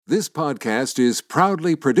This podcast is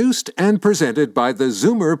proudly produced and presented by the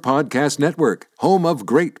Zoomer Podcast Network, home of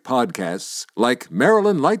great podcasts like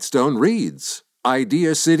Marilyn Lightstone Reads,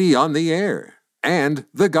 Idea City on the Air, and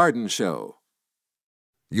The Garden Show.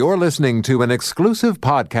 You're listening to an exclusive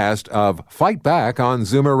podcast of Fight Back on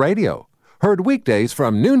Zoomer Radio, heard weekdays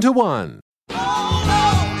from noon to 1. Fight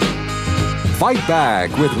Back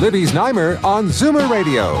with Libby Znaimer on Zoomer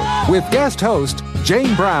Radio with guest host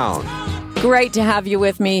Jane Brown. Great to have you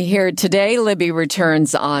with me here today. Libby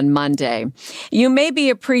returns on Monday. You may be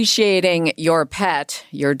appreciating your pet,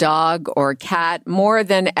 your dog or cat, more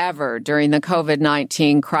than ever during the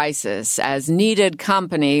COVID-19 crisis as needed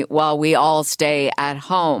company while we all stay at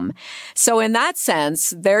home. So in that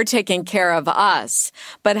sense, they're taking care of us.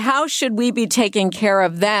 But how should we be taking care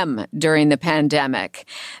of them during the pandemic?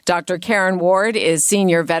 Dr. Karen Ward is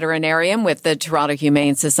Senior Veterinarian with the Toronto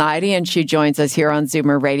Humane Society, and she joins us here on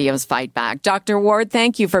Zoomer Radio's Fight Back. Dr. Ward,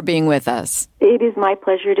 thank you for being with us. It is my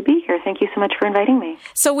pleasure to be here. Thank you so much for inviting me.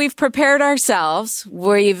 So we've prepared ourselves.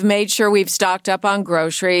 We've made sure we've stocked up on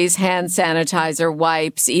groceries, hand sanitizer,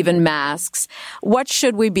 wipes, even masks. What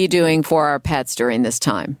should we be doing for our pets during this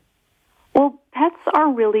time? Well, pets are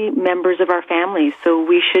really members of our family, so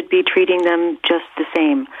we should be treating them just the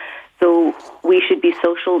same. So we should be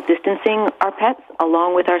social distancing our pets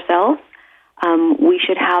along with ourselves. We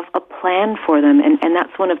should have a plan for them, and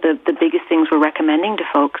that's one of the biggest things we're recommending to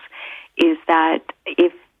folks, is that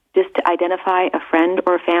if just to identify a friend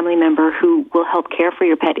or a family member who will help care for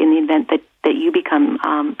your pet in the event that you become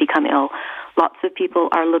ill. Lots of people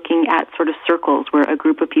are looking at sort of circles where a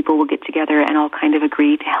group of people will get together and all kind of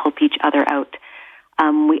agree to help each other out.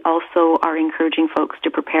 We also are encouraging folks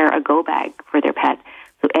to prepare a go bag for their pet.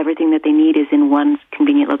 So everything that they need is in one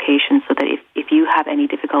convenient location, so that if you have any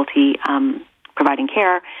difficulty providing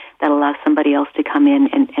care, that allows somebody else to come in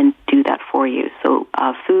and do that for you. So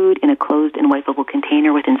food in a closed and wipeable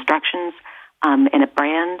container with instructions, and a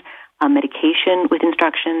brand, medication with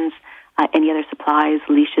instructions, any other supplies,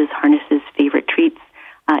 leashes, harnesses, favorite treats,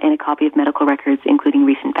 and a copy of medical records, including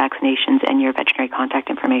recent vaccinations and your veterinary contact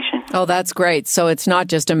information. Oh, that's great. So it's not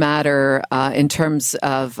just a matter in terms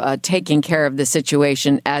of taking care of the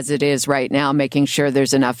situation as it is right now, making sure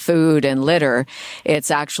there's enough food and litter. It's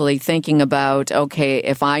actually thinking about, okay,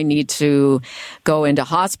 if I need to go into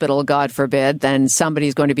hospital, God forbid, then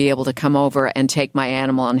somebody's going to be able to come over and take my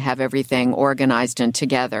animal and have everything organized and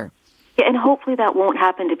together. Yeah, and hopefully that won't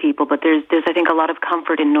happen to people, but there's I think, a lot of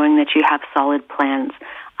comfort in knowing that you have solid plans.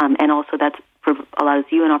 And also that allows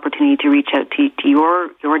you an opportunity to reach out to your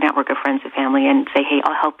network of friends and family and say, hey,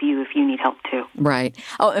 I'll help you if you need help too. Right.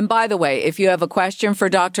 Oh, and by the way, if you have a question for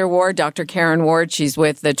Dr. Ward, Dr. Karen Ward, she's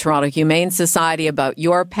with the Toronto Humane Society about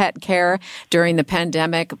your pet care during the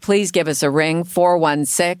pandemic, please give us a ring,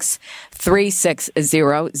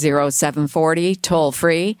 416-360-0740, toll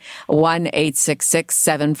free,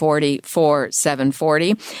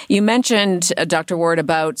 1-866-740-4740. You mentioned, Dr. Ward,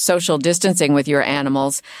 about social distancing with your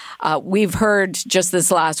animals. We've heard just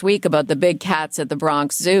this last week about the big cats at the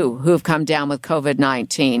Bronx Zoo who've come down with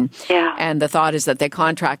COVID-19. Yeah. And the thought is that they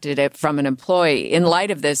contracted it from an employee. In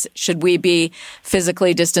light of this, should we be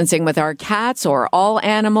physically distancing with our cats or all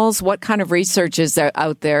animals? What kind of research is there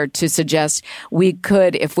out there to suggest we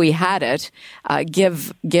could, if we had it,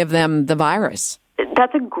 give them the virus?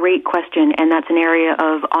 That's a great question, and that's an area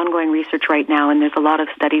of ongoing research right now, and there's a lot of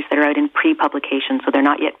studies that are out in pre-publication, so they're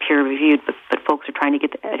not yet peer-reviewed, but folks are trying to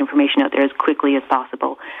get that information out there as quickly as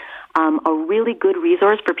possible. A really good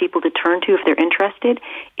resource for people to turn to if they're interested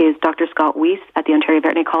is Dr. Scott Weiss at the Ontario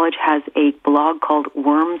Veterinary College has a blog called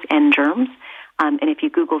Worms and Germs, and if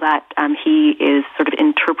you Google that, he is sort of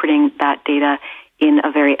interpreting that data in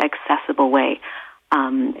a very accessible way.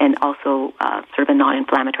 And also sort of a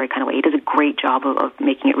non-inflammatory kind of way. He does a great job of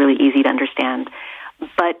making it really easy to understand.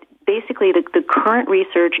 But basically, the current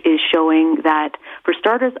research is showing that, for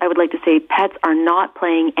starters, I would like to say pets are not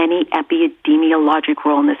playing any epidemiologic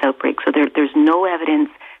role in this outbreak. So there's no evidence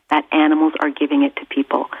that animals are giving it to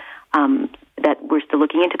people. That we're still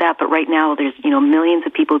looking into that, but right now there's millions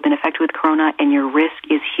of people who've been affected with corona, and your risk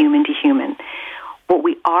is human to human. What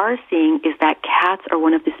we are seeing is that cats are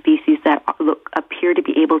one of the species that appear to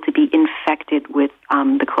be able to be infected with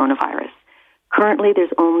the coronavirus. Currently,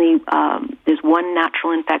 there's one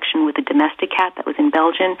natural infection with a domestic cat that was in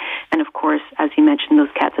Belgium, and of course, as you mentioned,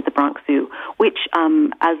 those cats at the Bronx Zoo, which,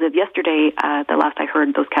 as of yesterday, the last I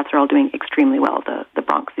heard, those cats are all doing extremely well, the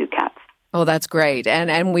Bronx Zoo cats. Oh, that's great.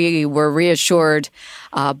 And we were reassured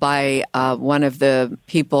by one of the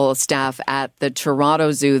staff at the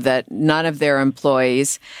Toronto Zoo that none of their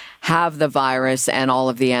employees have the virus and all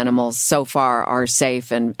of the animals so far are safe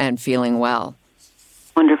and feeling well.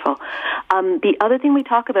 Wonderful. The other thing we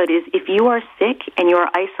talk about is if you are sick and you are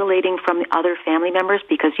isolating from the other family members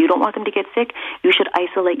because you don't want them to get sick, you should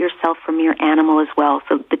isolate yourself from your animal as well.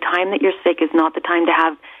 So the time that you're sick is not the time to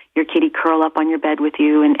have your kitty curl up on your bed with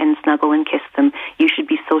you and snuggle and kiss them. You should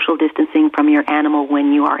be social distancing from your animal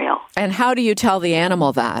when you are ill. And how do you tell the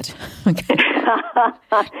animal that?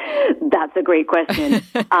 That's a great question.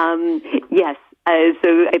 Yes.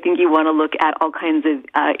 So I think you want to look at all kinds of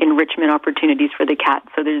enrichment opportunities for the cat.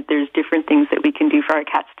 So there's different things that we can do for our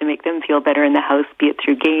cats to make them feel better in the house, be it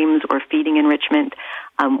through games or feeding enrichment.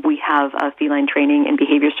 We have a feline training and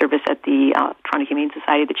behavior service at the Toronto Humane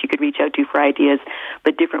Society that you could reach out to for ideas,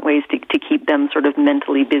 but different ways to keep them sort of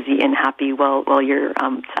mentally busy and happy while you're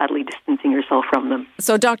sadly distancing yourself from them.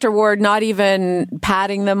 So, Dr. Ward, not even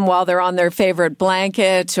patting them while they're on their favorite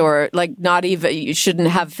blanket, or not even, you shouldn't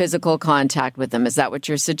have physical contact with them. Is that what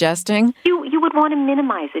you're suggesting? You would want to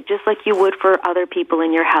minimize it, just like you would for other people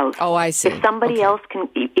in your house. Oh, I see. If somebody else can,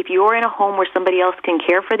 if you're in a home where somebody else can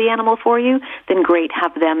care for the animal for you, then great,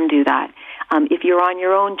 have them do that. If you're on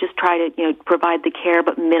your own, just try to provide the care,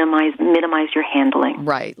 but minimize your handling.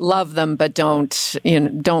 Right, love them, but don't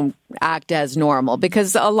act as normal,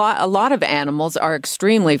 because a lot of animals are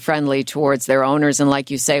extremely friendly towards their owners, and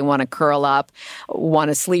like you say, want to curl up, want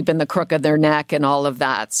to sleep in the crook of their neck, and all of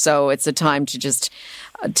that. So it's a time to just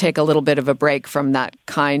take a little bit of a break from that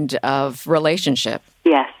kind of relationship.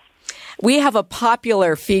 Yes. We have a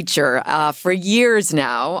popular feature for years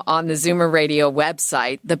now on the Zoomer Radio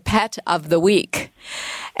website, the Pet of the Week.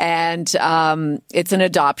 And it's an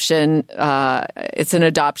adoption.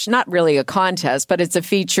 Not really a contest, but it's a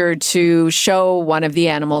feature to show one of the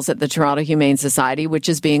animals at the Toronto Humane Society, which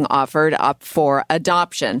is being offered up for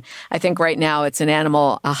adoption. I think right now it's an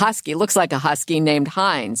animal, a husky, looks like a husky named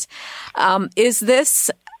Heinz. Is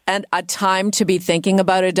this a time to be thinking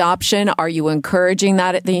about adoption? Are you encouraging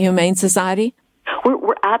that at the Humane Society?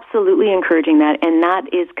 We're absolutely encouraging that, and that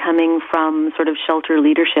is coming from sort of shelter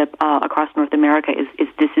leadership across North America.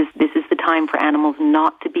 This is the time for animals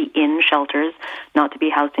not to be in shelters, not to be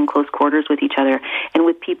housed in close quarters with each other. And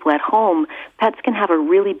with people at home, pets can have a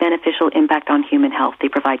really beneficial impact on human health. They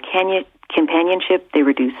provide companionship, they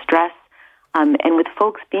reduce stress. And with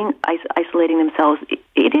folks being isolating themselves,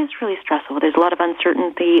 it is really stressful. There's a lot of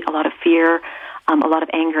uncertainty, a lot of fear, a lot of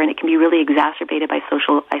anger, and it can be really exacerbated by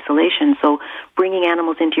social isolation. So bringing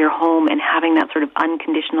animals into your home and having that sort of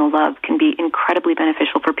unconditional love can be incredibly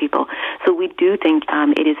beneficial for people. So we do think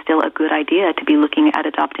it is still a good idea to be looking at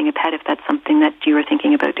adopting a pet if that's something that you are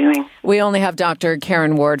thinking about doing. We only have Dr.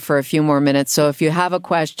 Karen Ward for a few more minutes. So if you have a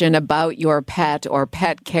question about your pet or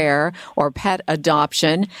pet care or pet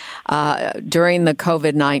adoption during the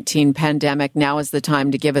COVID-19 pandemic, now is the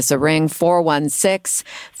time to give us a ring,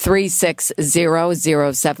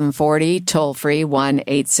 416-360-0740, toll free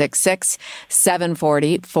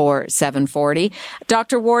 1-866-740-4740.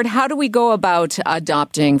 Dr. Ward, how do we go about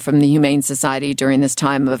adopting from the Humane Society during this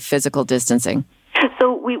time of physical distancing?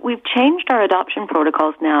 So we've changed our adoption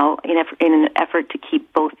protocols now in an effort to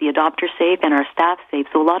keep both the adopter safe and our staff safe.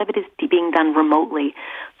 So a lot of it is being done remotely.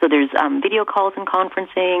 So there's video calls and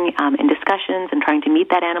conferencing and discussions and trying to meet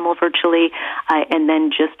that animal virtually. And then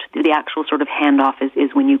just the actual sort of handoff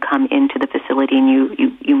is when you come into the facility and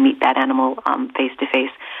you meet that animal face to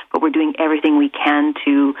face. But we're doing everything we can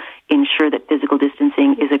to ensure that physical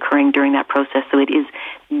distancing is occurring during that process. So it is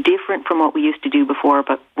different from what we used to do before,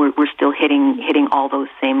 but we're still hitting all those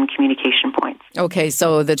same communication points. Okay,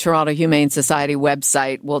 so the Toronto Humane Society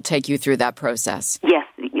website will take you through that process. Yes,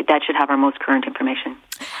 that should have our most current information.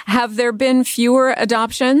 Have there been fewer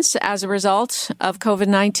adoptions as a result of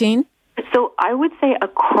COVID-19? So I would say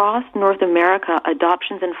across North America,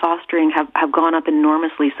 adoptions and fostering have gone up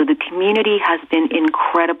enormously. So the community has been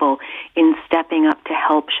incredible in stepping up to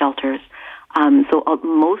help shelters. So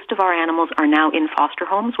most of our animals are now in foster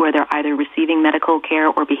homes where they're either receiving medical care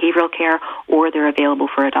or behavioral care, or they're available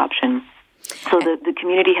for adoption. So the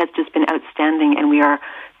community has just been outstanding, and we are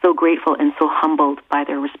so grateful and so humbled by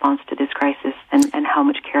their response to this crisis and how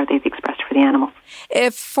much care they've expressed for the animals.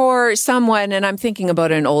 If for someone, and I'm thinking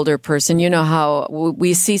about an older person, you know how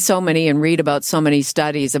we see so many and read about so many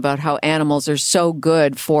studies about how animals are so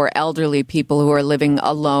good for elderly people who are living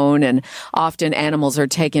alone, and often animals are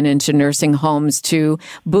taken into nursing homes to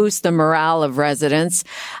boost the morale of residents.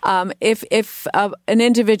 If an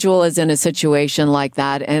individual is in a situation like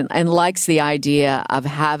that and likes the idea of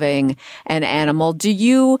having an animal,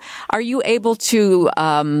 are you able to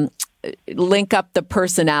link up the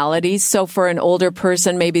personalities? So for an older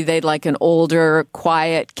person, maybe they'd like an older,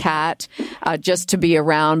 quiet cat just to be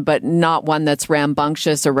around, but not one that's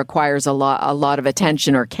rambunctious or requires a lot of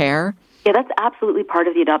attention or care? Yeah, that's absolutely part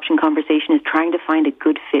of the adoption conversation, is trying to find a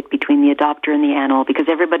good fit between the adopter and the animal, because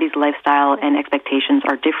everybody's lifestyle and expectations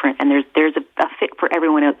are different, and there's a fit for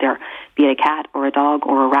everyone out there, be it a cat or a dog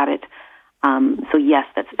or a rabbit. So yes,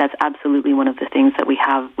 that's absolutely one of the things that we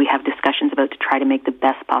have discussions about to try to make the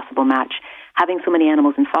best possible match. Having so many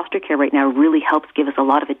animals in foster care right now really helps give us a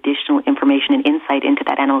lot of additional information and insight into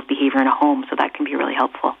that animal's behavior in a home, so that can be really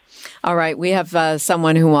helpful. All right, we have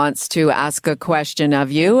someone who wants to ask a question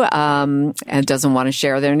of you and doesn't want to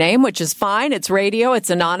share their name, which is fine. It's radio, it's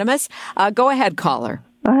anonymous. Go ahead, caller.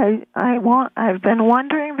 I've been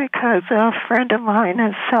wondering, because a friend of mine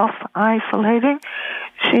is self-isolating.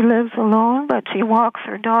 She lives alone, but she walks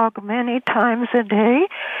her dog many times a day,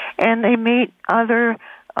 and they meet other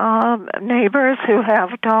neighbors who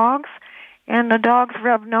have dogs, and the dogs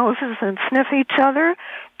rub noses and sniff each other.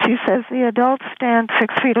 She says the adults stand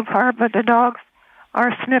 6 feet apart, but the dogs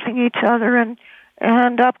are sniffing each other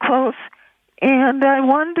and up close. And I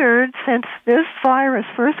wondered, since this virus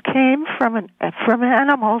first came from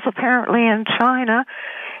animals, apparently in China,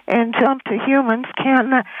 and jumped to humans,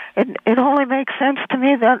 it only makes sense to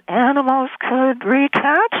me that animals could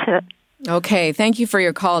reattach it. Okay, thank you for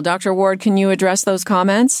your call. Dr. Ward, can you address those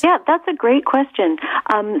comments? Yeah, that's a great question.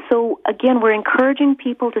 So again, we're encouraging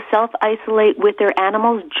people to self-isolate with their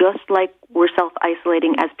animals just like we're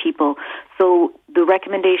self-isolating as people. So the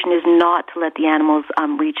recommendation is not to let the animals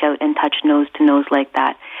reach out and touch nose to nose like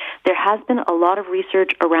that. There has been a lot of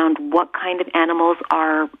research around what kind of animals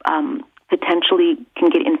are potentially can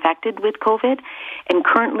get infected with COVID. And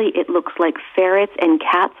currently it looks like ferrets and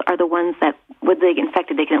cats are the ones that, when they get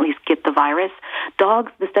infected, they can at least get the virus. Dogs,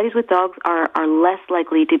 the studies with dogs are less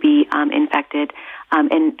likely to be infected,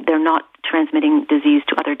 and they're not transmitting disease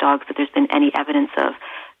to other dogs that there's been any evidence of.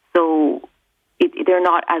 So they're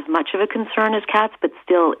not as much of a concern as cats, but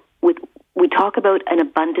still, we talk about an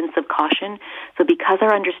abundance of caution. So because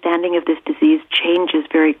our understanding of this disease changes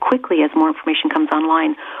very quickly as more information comes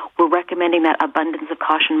online, we're recommending that abundance of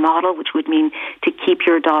caution model, which would mean to keep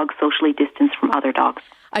your dog socially distanced from other dogs.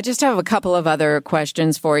 I just have a couple of other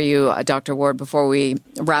questions for you, Dr. Ward, before we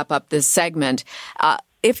wrap up this segment.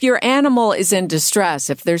 If your animal is in distress,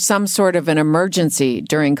 if there's some sort of an emergency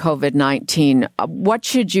during COVID-19, what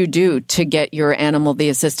should you do to get your animal the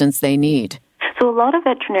assistance they need? So a lot of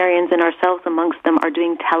veterinarians, and ourselves amongst them, are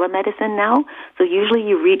doing telemedicine now. So usually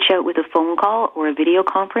you reach out with a phone call or a video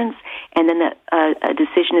conference, and then a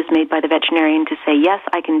decision is made by the veterinarian to say, yes,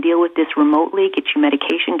 I can deal with this remotely, get you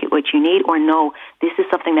medication, get what you need, or no, this is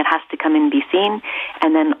something that has to come in and be seen.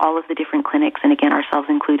 And then all of the different clinics, and again, ourselves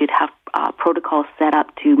included, have protocols set up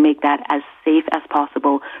to make that as safe as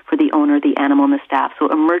possible for the owner, the animal, and the staff. So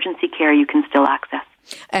emergency care you can still access.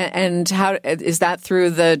 And how is that through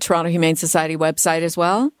the Toronto Humane Society website as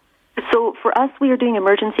well? So for us, we are doing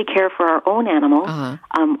emergency care for our own animals,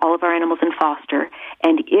 all of our animals in foster.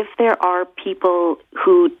 And if there are people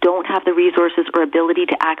who don't have the resources or ability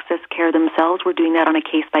to access care themselves, we're doing that on a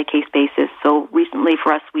case-by-case basis. So recently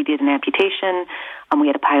for us, we did an amputation. We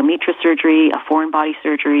had a pyometra surgery, a foreign body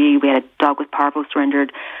surgery. We had a dog with parvo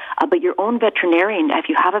surrendered. But your own veterinarian, if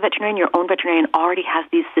you have a veterinarian, your own veterinarian already has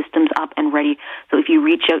these systems up and ready. So if you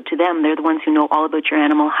reach out to them, they're the ones who know all about your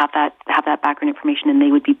animal, have that background information, and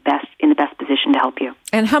they would be in the best position to help you.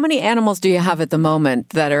 And how many animals do you have at the moment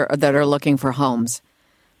that are looking for homes?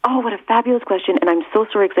 Oh, what a fabulous question. And I'm so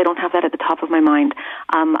sorry because I don't have that at the top of my mind.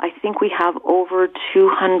 I think we have over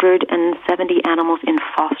 270 animals in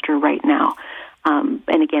foster right now.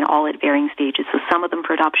 And again, all at varying stages. So some of them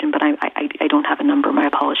for adoption, but I don't have a number. My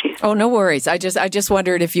apologies. Oh, no worries. I just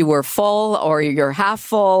wondered if you were full or you're half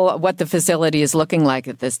full, what the facility is looking like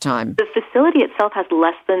at this time. The facility itself has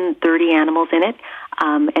less than 30 animals in it.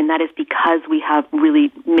 And that is because we have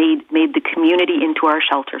really made the community into our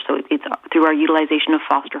shelter. So it's through our utilization of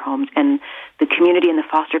foster homes. And the community and the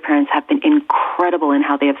foster parents have been incredible in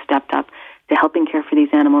how they have stepped up to helping care for these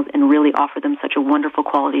animals and really offer them such a wonderful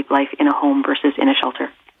quality of life in a home versus in a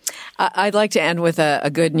shelter. I'd like to end with a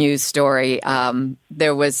good news story.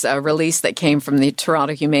 There was a release that came from the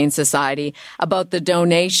Toronto Humane Society about the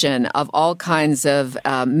donation of all kinds of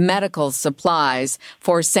medical supplies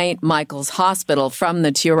for St. Michael's Hospital from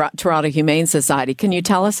the Toronto Humane Society. Can you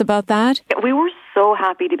tell us about that? We were so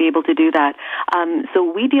happy to be able to do that.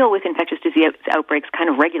 So we deal with infectious disease outbreaks kind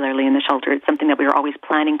of regularly in the shelter. It's something that we are always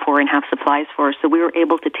planning for and have supplies for. So we were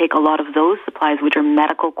able to take a lot of those supplies, which are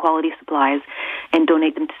medical quality supplies, and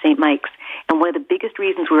donate them to St. Mike's. And one of the biggest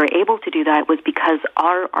reasons we were able to do that was because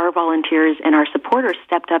our volunteers and our supporters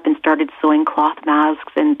stepped up and started sewing cloth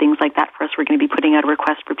masks and things like that for us. We're going to be putting out a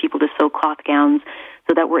request for people to sew cloth gowns.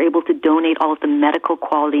 so that we're able to donate all of the medical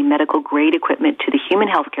quality, medical grade equipment to the human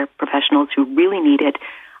healthcare professionals who really need it.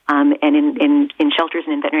 And in shelters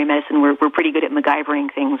and in veterinary medicine, we're pretty good at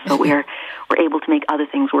MacGyvering things, so we're able to make other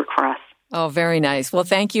things work for us. Oh, very nice. Well,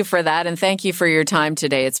 thank you for that, and thank you for your time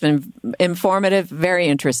today. It's been informative, very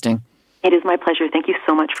interesting. It is my pleasure. Thank you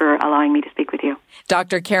so much for allowing me to speak with you.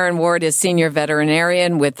 Dr. Karen Ward is Senior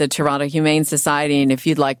Veterinarian with the Toronto Humane Society, and if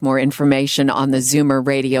you'd like more information on the Zoomer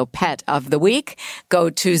Radio Pet of the Week,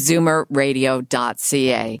 go to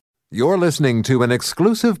zoomerradio.ca. You're listening to an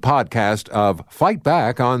exclusive podcast of Fight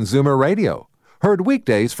Back on Zoomer Radio, heard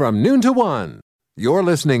weekdays from noon to 1. You're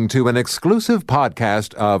listening to an exclusive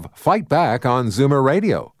podcast of Fight Back on Zoomer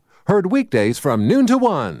Radio, heard weekdays from noon to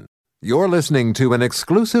 1. You're listening to an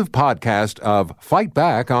exclusive podcast of Fight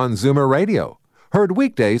Back on Zoomer Radio, heard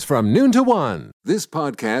weekdays from noon to 1. This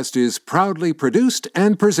podcast is proudly produced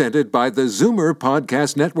and presented by the Zoomer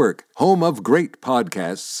Podcast Network, home of great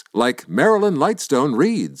podcasts like Marilyn Lightstone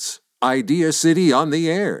Reads, Idea City on the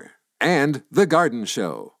Air, and The Garden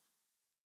Show.